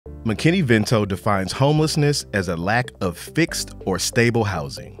McKinney-Vento defines homelessness as a lack of fixed or stable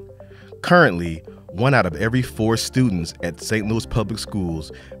housing. Currently, 1 out of every 4 students at St. Louis Public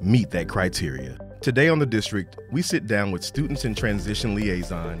Schools meet that criteria. Today on The District, we sit down with Students in Transition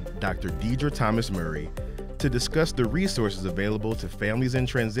Liaison, Dr. Diedra Thomas-Murray, to discuss the resources available to families in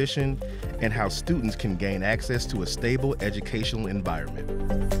transition and how students can gain access to a stable educational environment.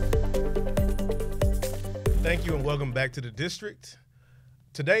 Thank you and welcome back to The District.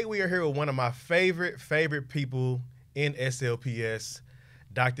 Today we are here with one of my favorite people in SLPS,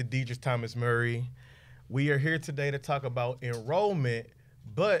 Dr. Diedra Thomas-Murray. We are here today to talk about enrollment,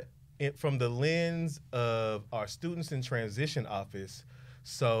 but from the lens of our Students in Transition office.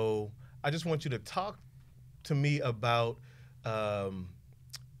 So I just want you to talk to me about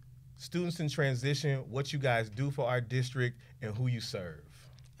Students in Transition, what you guys do for our district, and who you serve.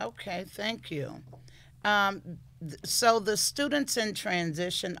 Okay, thank you. So the Students in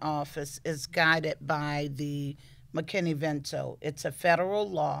Transition office is guided by the McKinney-Vento. It's a federal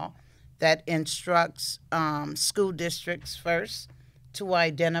law that instructs school districts first to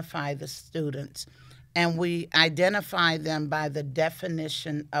identify the students, and we identify them by the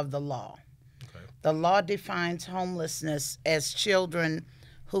definition of the law. Okay. The law defines homelessness as children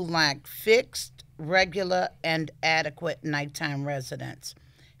who lack fixed, regular, and adequate nighttime residence.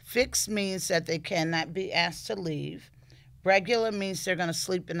 Fixed means that they cannot be asked to leave. Regular means they're going to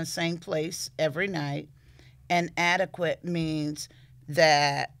sleep in the same place every night. And adequate means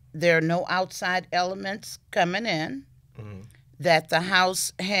that there are no outside elements coming in, that the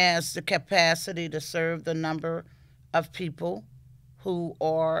house has the capacity to serve the number of people who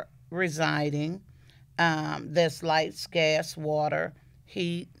are residing. There's lights, gas, water,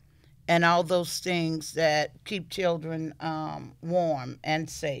 heat, and all those things that keep children warm and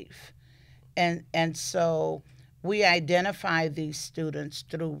safe. And so we identify these students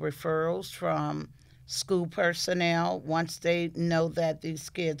through referrals from school personnel. Once they know that these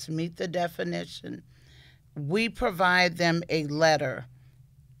kids meet the definition, we provide them a letter.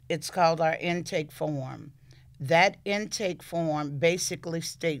 It's called our intake form. That intake form basically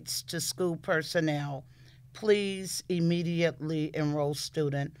states to school personnel, please immediately enroll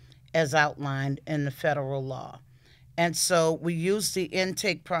student as outlined in the federal law. And so we use the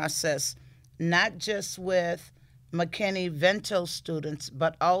intake process not just with McKinney-Vento students,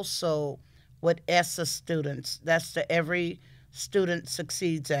 but also with ESSA students. That's the Every Student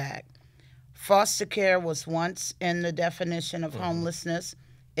Succeeds Act. Foster care was once in the definition of homelessness.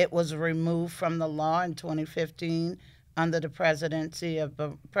 It was removed from the law in 2015 under the presidency of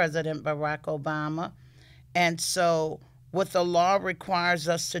President Barack Obama. And so what the law requires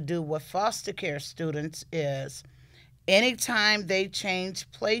us to do with foster care students is anytime they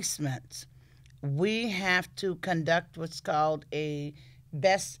change placements, we have to conduct what's called a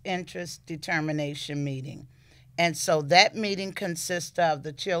best interest determination meeting. And so that meeting consists of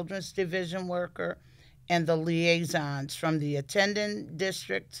the children's division worker and the liaisons from the attending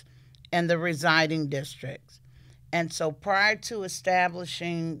districts and the residing districts. And so prior to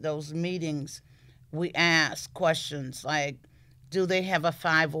establishing those meetings, we ask questions like, do they have a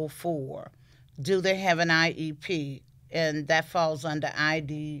 504? Do they have an IEP? And that falls under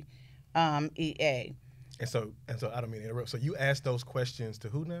IDEA. And so I don't mean to interrupt. So you ask those questions to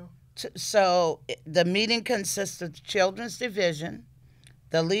who now? So the meeting consists of the children's division,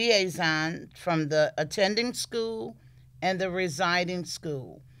 the liaison from the attending school, and the residing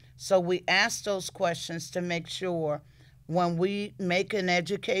school. So we ask those questions to make sure when we make an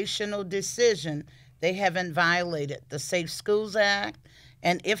educational decision, they haven't violated the Safe Schools Act,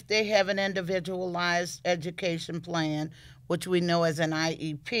 and if they have an individualized education plan, which we know as an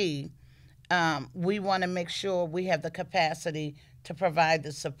IEP, we want to make sure we have the capacity to provide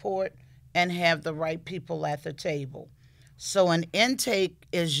the support and have the right people at the table. So an intake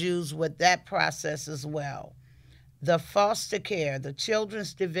is used with that process as well. The foster care, the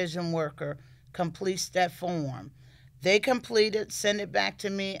children's division worker, completes that form. They complete it, send it back to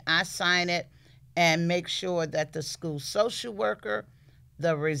me, I sign it, and make sure that the school social worker,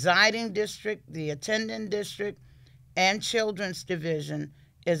 the residing district, the attending district, and children's division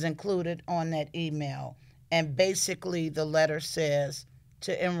is included on that email. And basically the letter says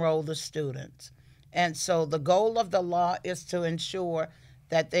to enroll the students. And so the goal of the law is to ensure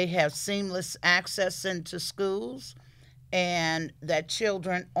that they have seamless access into schools and that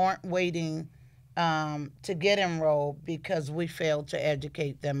children aren't waiting to get enrolled because we failed to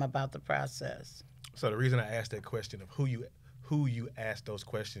educate them about the process. So the reason I asked that question of who you ask those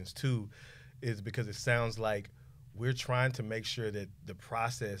questions to is because it sounds like we're trying to make sure that the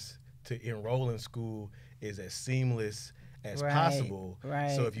process to enroll in school is as seamless as Right, possible.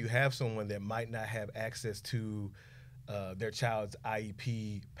 right. So if you have someone that might not have access to their child's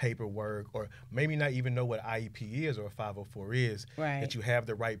IEP paperwork, or maybe not even know what IEP is or a 504 is, Right. that you have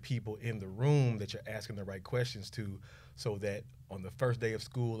the right people in the room that you're asking the right questions to, so that on the first day of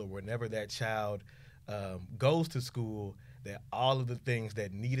school or whenever that child goes to school, that all of the things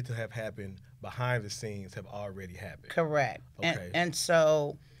that needed to have happened behind the scenes have already happened. Correct. Okay. And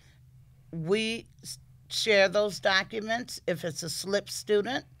so we share those documents. If it's a SLP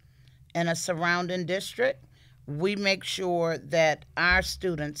student in a surrounding district, we make sure that our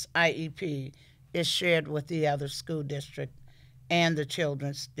students' IEP is shared with the other school district and the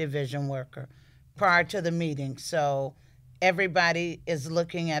children's division worker prior to the meeting. So everybody is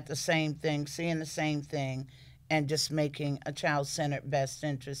looking at the same thing, seeing the same thing, and just making a child-centered best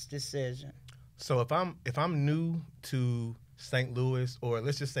interest decision. So if I'm new to St. Louis, or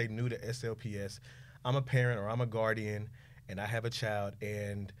let's just say new to SLPS, I'm a parent or I'm a guardian and I have a child,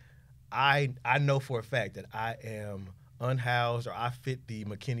 and I know for a fact that I am unhoused or I fit the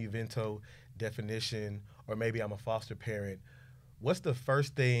McKinney-Vento definition, or maybe I'm a foster parent. What's the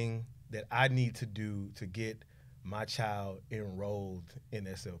first thing that I need to do to get my child enrolled in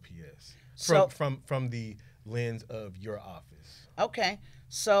SLPS from the lens of your office? Okay,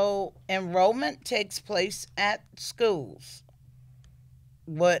 so enrollment takes place at schools.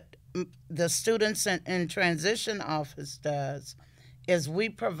 What the Students in Transition Office does is we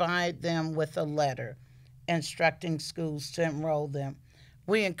provide them with a letter instructing schools to enroll them.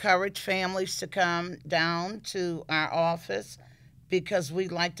 We encourage families to come down to our office because we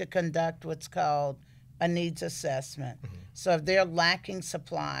like to conduct what's called a needs assessment. Mm-hmm. So if they're lacking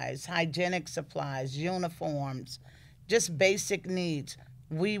supplies, hygienic supplies, uniforms, just basic needs,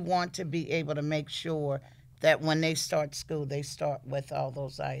 we want to be able to make sure that when they start school, they start with all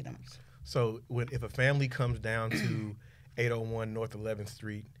those items. So if a family comes down to 801 North 11th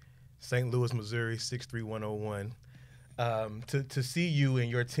Street, St. Louis, Missouri, 63101, to see you and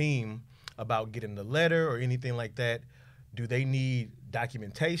your team about getting the letter or anything like that, do they need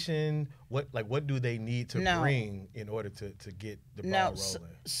documentation? What do they need to bring in order to get the ball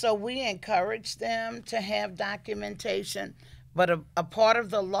rolling? So we encourage them to have documentation, but a part of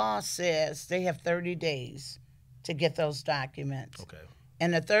the law says they have 30 days to get those documents. Okay.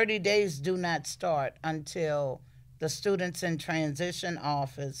 And the 30 days do not start until the Students in Transition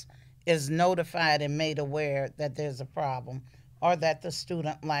Office is notified and made aware that there's a problem or that the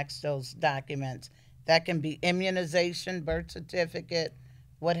student lacks those documents. That can be immunization, birth certificate,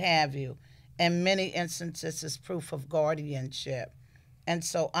 what have you. In many instances, it's proof of guardianship. And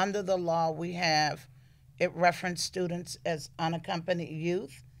so under the law, we have it referenced students as unaccompanied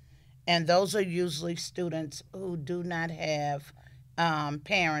youth, and those are usually students who do not have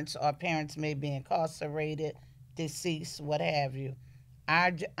parents, or parents may be incarcerated, deceased, what have you.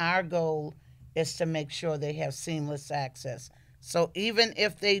 Our goal is to make sure they have seamless access. So even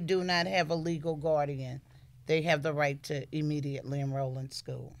if they do not have a legal guardian, they have the right to immediately enroll in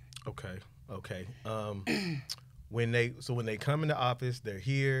school. Okay. When they come into office, they're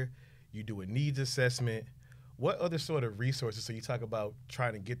here, you do a needs assessment. What other sort of resources? So you talk about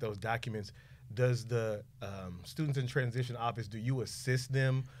trying to get those documents. Does the Students in Transition Office, do you assist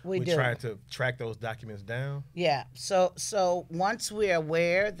them with trying to track those documents down? Yeah. So once we're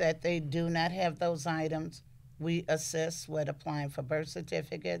aware that they do not have those items, we assist with applying for birth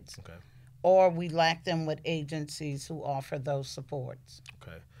certificates. Okay. Or we lack them with agencies who offer those supports.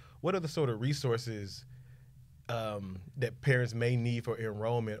 Okay. What are the sort of resources that parents may need for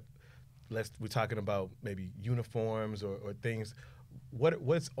enrollment? We're talking about maybe uniforms or things.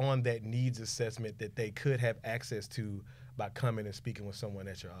 What's on that needs assessment that they could have access to by coming and speaking with someone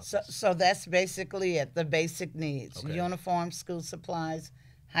at your office? So that's basically it, the basic needs. Okay. Uniforms, school supplies,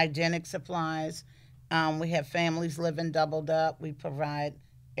 hygienic supplies. We have families living doubled up. We provide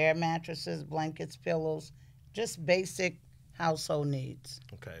air mattresses, blankets, pillows, just basic household needs.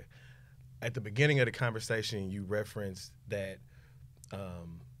 Okay. At the beginning of the conversation, you referenced that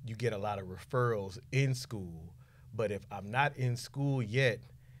you get a lot of referrals in school. But if I'm not in school yet,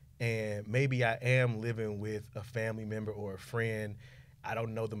 and maybe I am living with a family member or a friend, I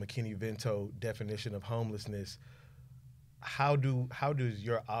don't know the McKinney-Vento definition of homelessness, how does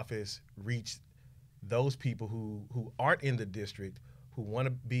your office reach those people who aren't in the district, who want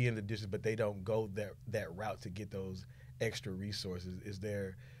to be in the district, but they don't go that route to get those extra resources?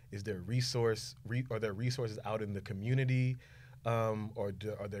 Are there resources out in the community, or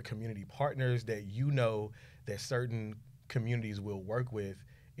are there community partners that you know that certain communities will work with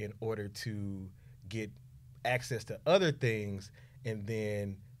in order to get access to other things, and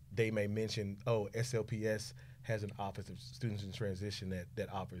then they may mention, oh, SLPS has an office of students in transition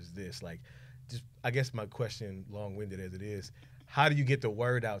that offers this? Like, just I guess my question, long-winded as it is, how do you get the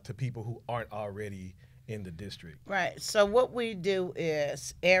word out to people who aren't already in the district? Right. So what we do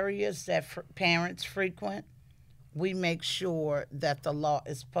is areas that parents frequent, we make sure that the law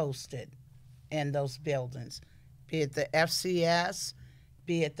is posted in those buildings, be it the FCS,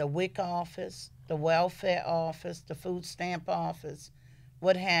 be it the WIC office, the welfare office, the food stamp office,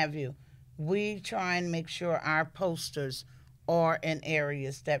 what have you. We try and make sure our posters are in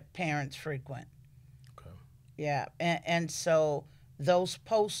areas that parents frequent. Okay. Yeah, and so those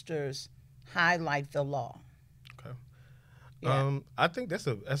posters highlight the law. Okay. Yeah. I think that's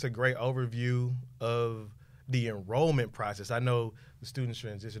a great overview of the enrollment process. I know the Students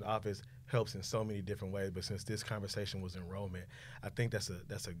Transition Office helps in so many different ways, but since this conversation was enrollment, I think that's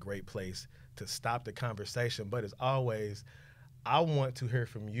a great place to stop the conversation. But as always, I want to hear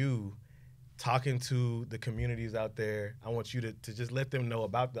from you talking to the communities out there. I want you to just let them know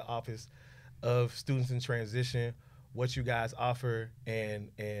about the Office of Students in Transition, what you guys offer, and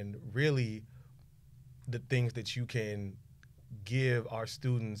really the things that you can give our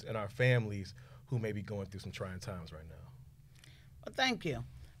students and our families who may be going through some trying times right now. Well, thank you.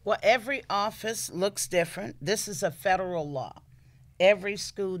 Well, every office looks different. This is a federal law. Every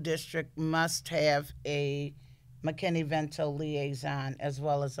school district must have a McKinney-Vento liaison as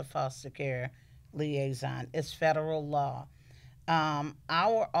well as a foster care liaison. It's federal law.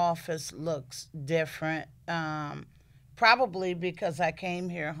 Our office looks different, probably because I came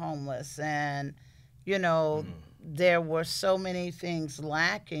here homeless, and there were so many things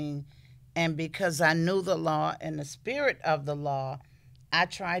lacking, and because I knew the law and the spirit of the law, I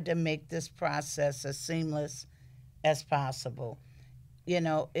tried to make this process as seamless as possible.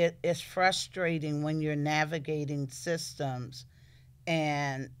 It's frustrating when you're navigating systems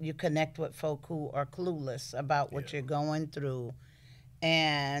and you connect with folk who are clueless about what you're going through.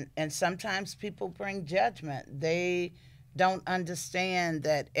 And sometimes people bring judgment. They don't understand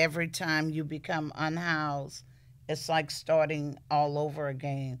that every time you become unhoused, it's like starting all over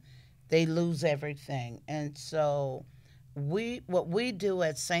again. They lose everything. And so what we do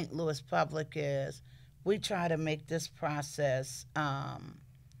at St. Louis Public is we try to make this process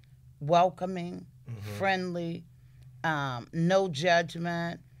welcoming, friendly, no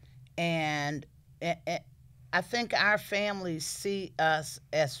judgment, and I think our families see us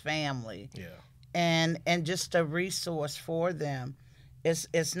as family. Yeah. And just a resource for them.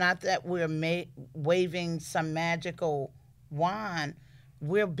 It's not that we're waving some magical wand.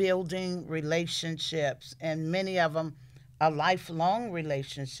 We're building relationships, and many of them are lifelong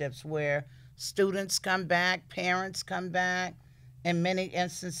relationships where students come back, parents come back, in many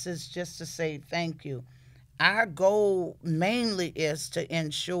instances just to say thank you. Our goal mainly is to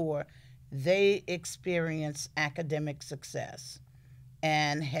ensure they experience academic success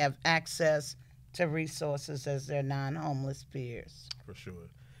and have access to resources as their non-homeless peers. For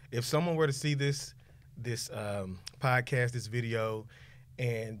sure. If someone were to see this podcast, this video,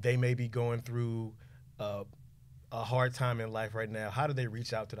 and they may be going through a hard time in life right now, how do they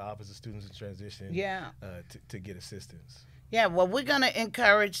reach out to the Office of Students in Transition to get assistance? Yeah, well, we're going to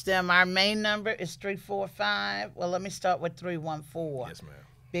encourage them. Our main number is 345. Well, let me start with 314. Yes, ma'am.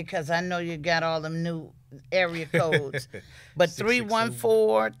 Because I know you got all them new area codes. But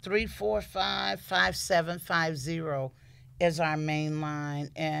 314-345-5750 is our main line.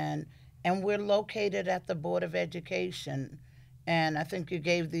 And we're located at the Board of Education. And I think you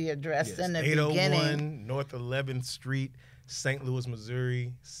gave the address in the beginning. 801 North 11th Street, St. Louis,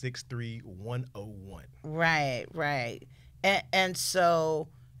 Missouri, 63101. Right. And so,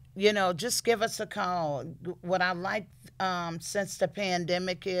 just give us a call. What I like since the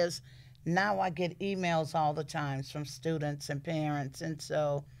pandemic is now I get emails all the time from students and parents. And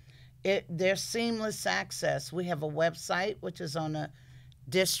so there's seamless access. We have a website, which is on the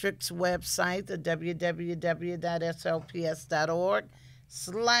district's website, the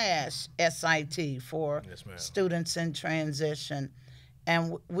www.slps.org/SIT for students in transition.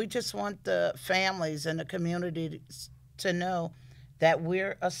 And we just want the families and the community to know that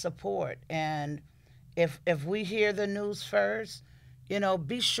we're a support. And if we hear the news first,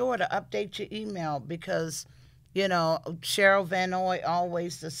 be sure to update your email because, Cheryl Van Oy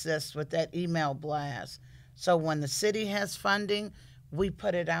always assists with that email blast. So when the city has funding, we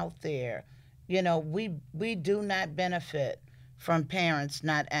put it out there. We do not benefit from parents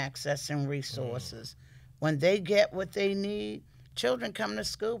not accessing resources. When they get what they need, children come to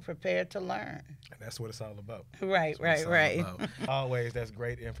school prepared to learn. And that's what it's all about. Right. Always, that's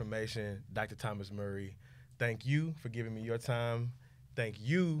great information. Dr. Thomas-Murray, thank you for giving me your time Thank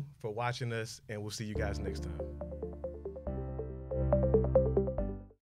you for watching us, and we'll see you guys next time.